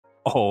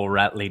All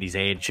right, ladies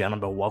and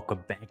gentlemen,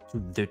 welcome back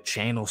to the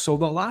channel. So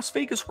the Las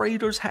Vegas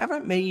Raiders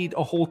haven't made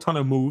a whole ton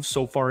of moves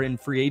so far in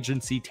free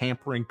agency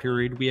tampering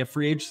period. We have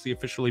free agency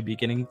officially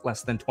beginning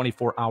less than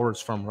 24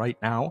 hours from right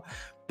now,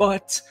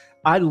 but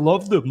I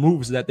love the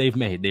moves that they've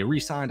made. They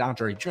re-signed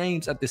Andre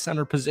James at the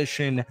center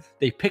position.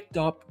 They picked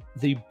up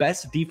the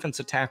best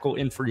defensive tackle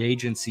in free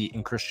agency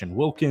in Christian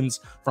Wilkins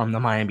from the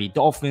Miami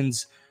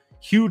Dolphins.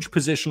 Huge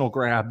positional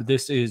grab.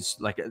 This is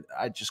like,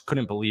 I just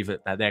couldn't believe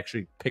it that they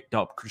actually picked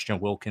up Christian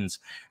Wilkins.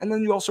 And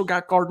then you also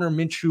got Gardner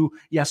Minshew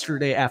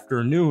yesterday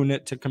afternoon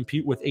to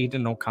compete with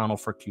Aidan O'Connell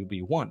for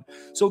QB1.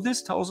 So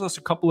this tells us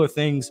a couple of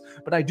things,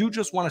 but I do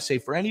just want to say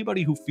for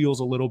anybody who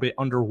feels a little bit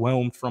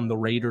underwhelmed from the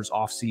Raiders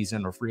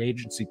offseason or free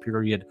agency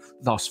period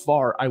thus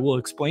far, I will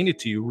explain it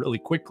to you really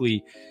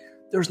quickly.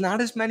 There's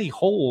not as many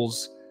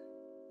holes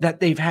that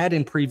they've had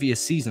in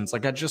previous seasons.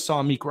 Like I just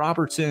saw Meek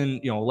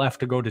Robertson, left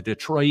to go to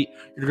Detroit.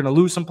 You're going to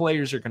lose some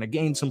players. You're going to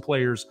gain some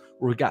players.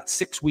 We got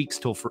 6 weeks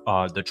till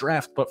the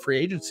draft, but free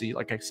agency,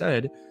 like I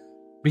said,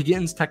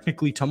 begins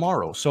technically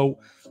tomorrow. So,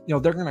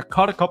 they're going to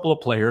cut a couple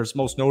of players,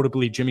 most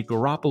notably Jimmy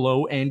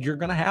Garoppolo, and you're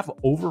going to have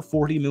over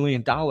 $40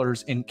 million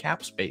in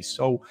cap space.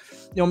 So,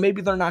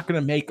 maybe they're not going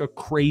to make a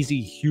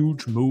crazy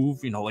huge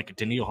move, like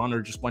Danielle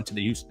Hunter just went to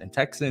the Houston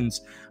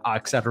Texans,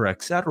 et cetera,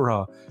 et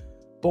cetera.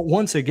 But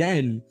once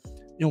again,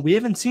 we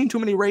haven't seen too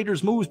many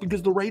Raiders moves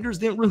because the Raiders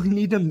didn't really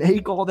need to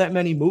make all that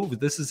many moves.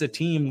 This is a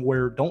team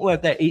where don't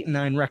let that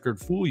 8-9 record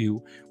fool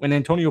you. When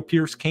Antonio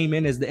Pierce came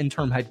in as the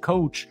interim head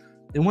coach,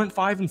 they went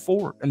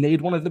 5-4 and they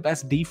had one of the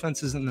best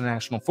defenses in the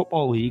National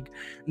Football League.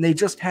 And they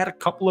just had a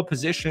couple of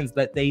positions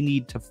that they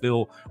need to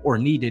fill or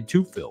needed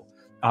to fill.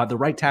 The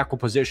right tackle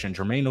position,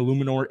 Jermaine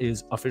Illuminor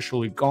is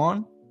officially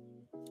gone.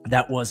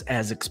 That was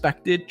as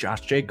expected. Josh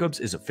Jacobs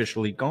is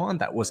officially gone.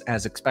 That was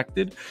as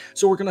expected.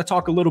 So we're going to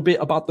talk a little bit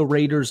about the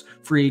Raiders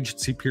free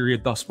agency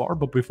period thus far.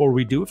 But before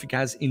we do, if you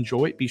guys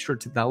enjoy it, be sure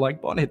to hit that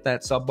like button, hit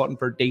that sub button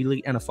for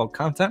daily NFL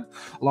content,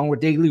 along with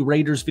daily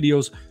Raiders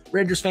videos.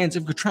 Raiders fans,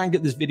 if we could try and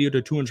get this video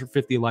to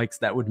 250 likes,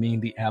 that would mean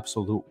the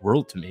absolute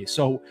world to me.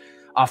 So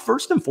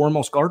first and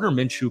foremost, Gardner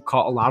Minshew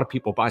caught a lot of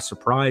people by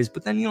surprise.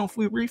 But then, if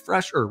we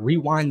refresh or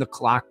rewind the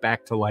clock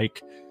back to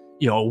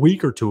a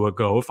week or two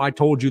ago, if I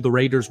told you the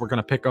Raiders were going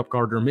to pick up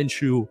Gardner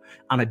Minshew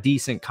on a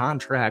decent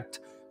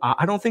contract,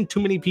 I don't think too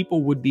many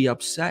people would be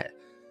upset.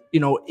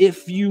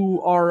 If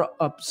you are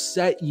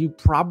upset, you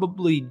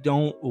probably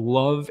don't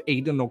love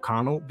Aidan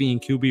O'Connell being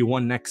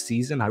QB1 next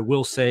season. I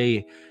will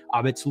say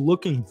it's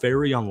looking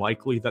very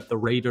unlikely that the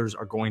Raiders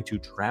are going to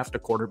draft a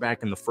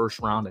quarterback in the first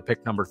round at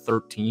pick number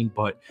 13,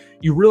 but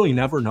you really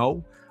never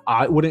know.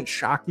 It wouldn't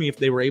shock me if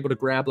they were able to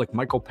grab like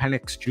Michael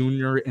Penix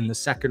Jr. in the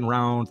second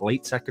round,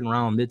 late second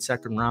round, mid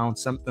second round,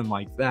 something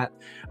like that.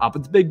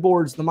 But the big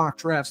boards, the mock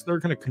drafts, they're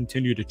going to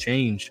continue to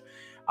change.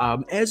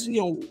 As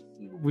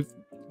we've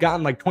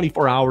gotten like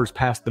 24 hours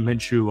past the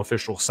Minshew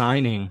official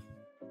signing.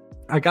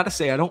 I got to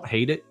say, I don't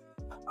hate it.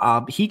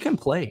 He can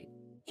play.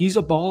 He's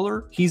a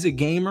baller. He's a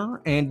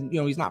gamer. And,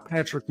 he's not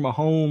Patrick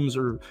Mahomes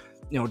or,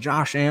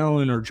 Josh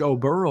Allen or Joe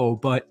Burrow,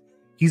 but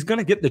he's going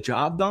to get the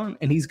job done,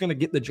 and he's going to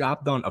get the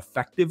job done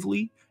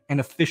effectively and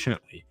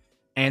efficiently.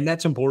 And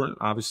that's important.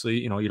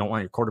 Obviously, you don't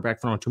want your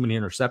quarterback throwing too many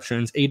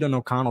interceptions. Aidan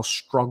O'Connell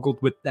struggled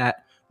with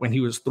that when he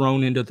was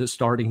thrown into the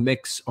starting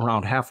mix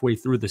around halfway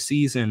through the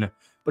season.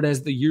 But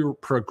as the year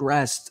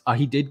progressed,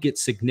 he did get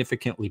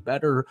significantly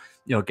better.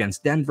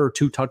 Against Denver,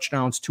 2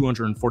 touchdowns,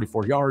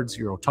 244 yards,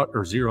 0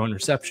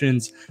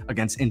 interceptions.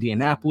 Against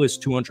Indianapolis,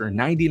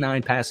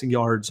 299 passing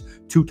yards,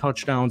 2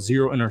 touchdowns,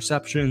 0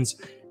 interceptions.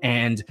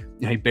 And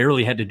he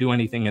barely had to do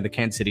anything in the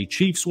Kansas City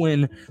Chiefs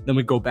win. Then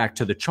we go back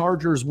to the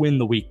Chargers win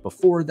the week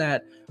before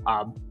that.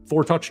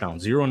 4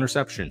 touchdowns, 0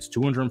 interceptions,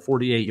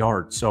 248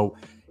 yards. So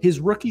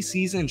his rookie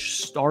season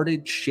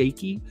started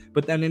shaky,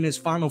 but then in his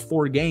final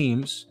 4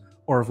 games,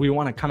 or if we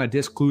want to kind of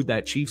disclude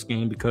that Chiefs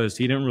game because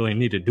he didn't really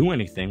need to do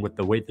anything with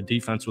the way the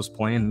defense was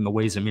playing and the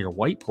way Zamir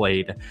White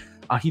played,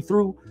 he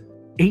threw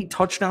 8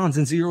 touchdowns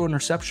and 0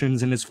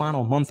 interceptions in his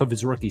final month of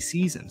his rookie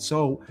season.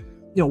 So,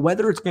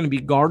 whether it's going to be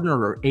Gardner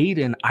or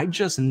Aidan, I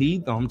just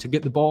need them to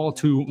get the ball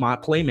to my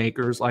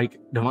playmakers like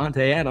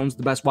Davante Adams,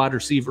 the best wide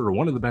receiver, or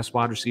one of the best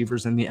wide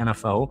receivers in the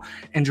NFL,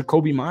 and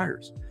Jakobi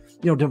Meyers.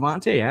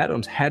 Davante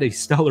Adams had a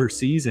stellar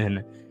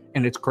season,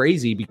 and it's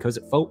crazy because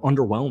it felt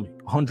underwhelming.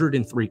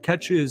 103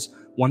 catches,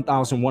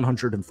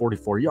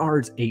 1,144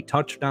 yards, 8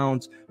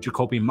 touchdowns.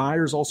 Jakobi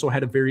Meyers also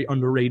had a very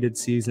underrated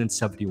season,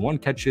 71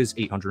 catches,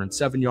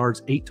 807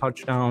 yards, 8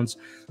 touchdowns.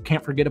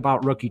 Can't forget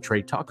about rookie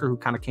Trey Tucker, who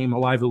kind of came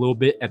alive a little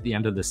bit at the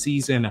end of the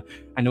season.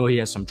 I know he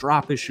has some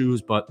drop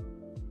issues, but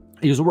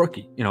he's a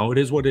rookie. It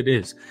is what it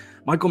is.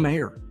 Michael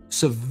Mayer,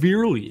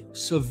 severely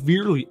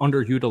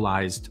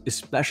underutilized,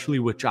 especially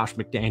with Josh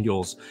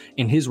McDaniels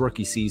in his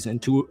rookie season.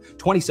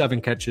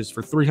 27 catches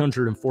for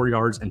 304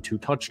 yards and 2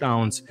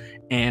 touchdowns.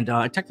 And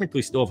I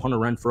technically still have Hunter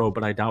Renfrow,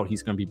 but I doubt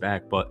he's going to be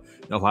back. But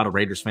a lot of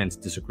Raiders fans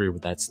disagree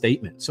with that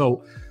statement.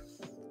 So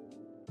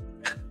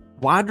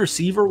wide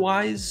receiver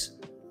wise,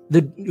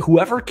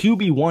 whoever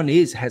QB1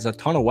 is has a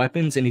ton of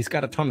weapons and he's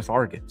got a ton of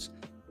targets.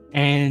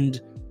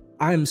 And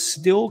I'm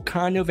still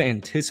kind of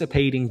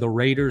anticipating the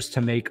Raiders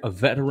to make a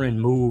veteran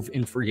move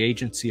in free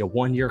agency, a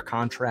one-year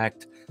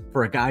contract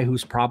for a guy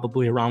who's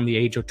probably around the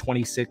age of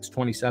 26,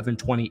 27,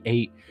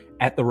 28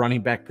 at the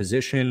running back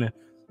position.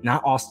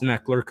 Not Austin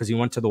Eckler, because he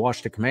went to the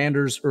Washington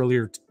Commanders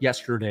earlier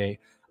yesterday,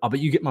 but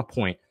you get my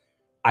point.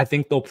 I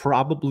think they'll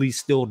probably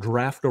still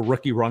draft a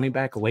rookie running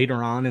back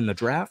later on in the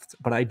draft,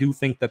 but I do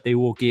think that they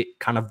will get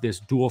kind of this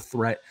dual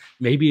threat.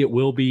 Maybe it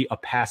will be a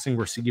passing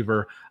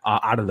receiver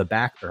out of the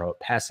back, or a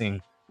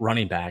passing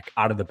running back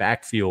out of the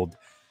backfield.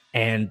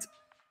 And,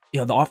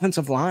 the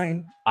offensive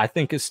line, I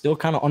think, is still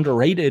kind of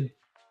underrated.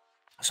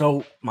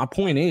 So my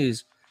point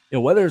is,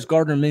 whether it's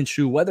Gardner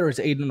Minshew, whether it's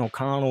Aiden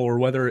O'Connell, or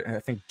whether I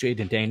think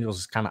Jaden Daniels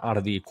is kind of out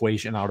of the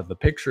equation, out of the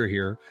picture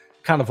here,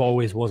 kind of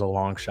always was a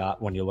long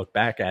shot when you look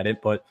back at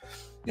it. But,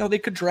 they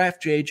could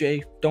draft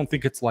JJ. Don't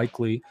think it's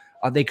likely.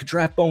 They could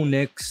draft Bo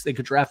Nix. They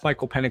could draft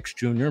Michael Penix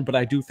Jr. But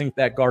I do think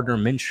that Gardner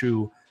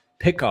Minshew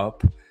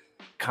pickup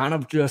kind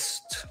of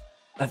just,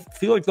 I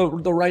feel like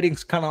the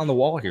writing's kind of on the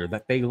wall here,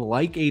 that they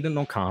like Aiden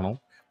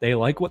O'Connell. They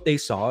like what they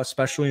saw,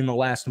 especially in the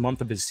last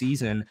month of his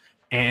season.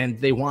 And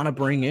they want to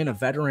bring in a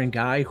veteran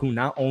guy who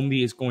not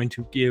only is going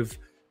to give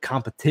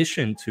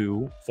competition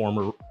to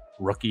former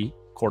rookie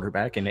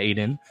quarterback in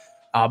Aiden,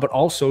 but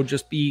also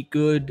just be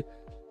good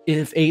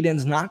if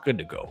Aiden's not good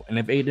to go. And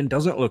if Aiden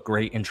doesn't look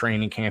great in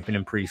training camp and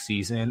in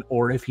preseason,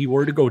 or if he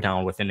were to go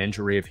down with an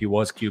injury, if he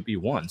was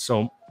QB1.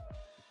 So,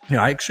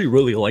 I actually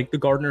really like the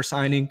Gardner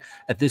signing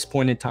at this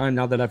point in time,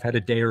 now that I've had a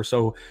day or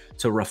so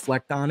to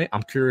reflect on it.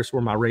 I'm curious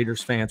where my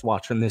Raiders fans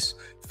watching this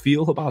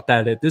feel about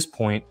that at this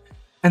point.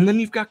 And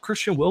then you've got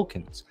Christian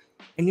Wilkins.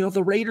 And,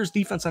 the Raiders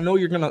defense, I know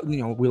you're going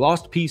to, we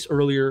lost a piece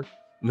earlier,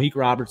 Malik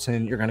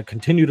Robertson. You're going to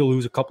continue to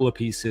lose a couple of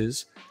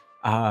pieces.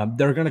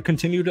 They're going to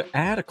continue to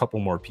add a couple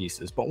more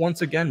pieces. But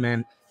once again,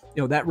 man,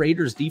 that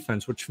Raiders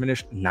defense, which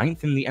finished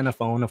 9th in the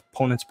NFL in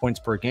opponents' points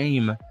per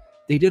game,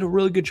 they did a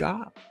really good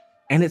job.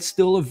 And it's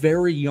still a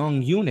very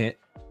young unit.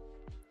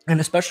 And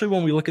especially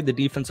when we look at the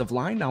defensive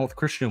line now with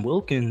Christian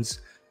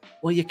Wilkins,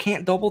 well, you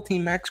can't double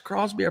team Max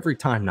Crosby every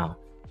time now.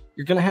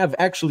 You're going to have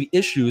actually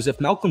issues. If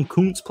Malcolm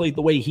Kuntz played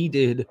the way he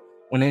did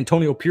when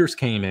Antonio Pierce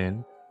came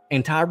in,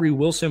 and Tyree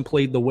Wilson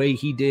played the way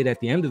he did at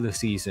the end of the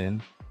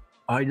season,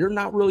 you're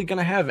not really going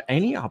to have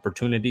any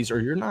opportunities, or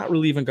you're not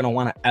really even going to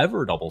want to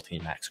ever double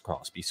team Max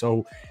Crosby.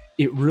 So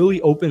it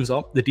really opens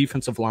up the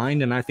defensive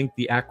line. And I think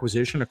the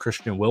acquisition of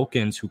Christian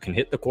Wilkins, who can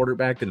hit the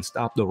quarterback and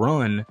stop the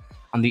run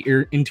on the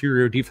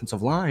interior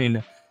defensive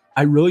line,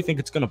 I really think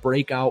it's going to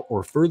break out,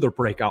 or further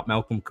break out,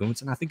 Malcolm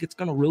Kuntz. And I think it's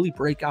going to really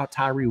break out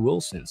Tyree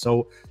Wilson.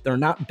 So they're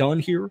not done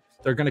here.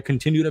 They're going to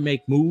continue to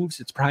make moves.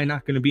 It's probably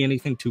not going to be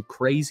anything too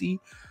crazy.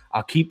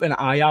 I'll keep an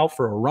eye out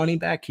for a running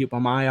back, keep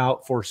an eye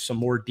out for some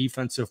more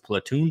defensive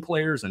platoon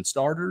players and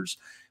starters.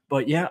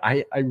 But yeah,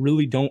 I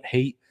really don't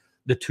hate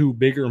the two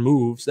bigger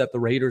moves that the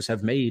Raiders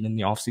have made in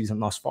the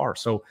offseason thus far.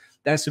 So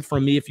that's it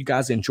from me. If you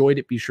guys enjoyed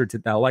it, be sure to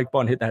hit that like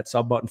button, hit that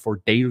sub button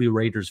for daily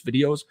Raiders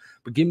videos.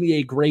 But give me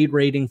a grade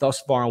rating thus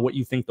far on what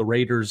you think the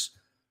Raiders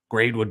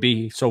grade would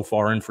be so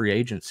far in free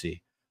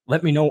agency.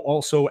 Let me know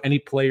also any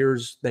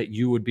players that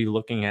you would be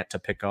looking at to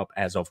pick up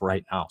as of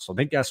right now. So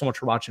thank you guys so much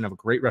for watching. Have a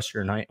great rest of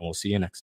your night, and we'll see you next time.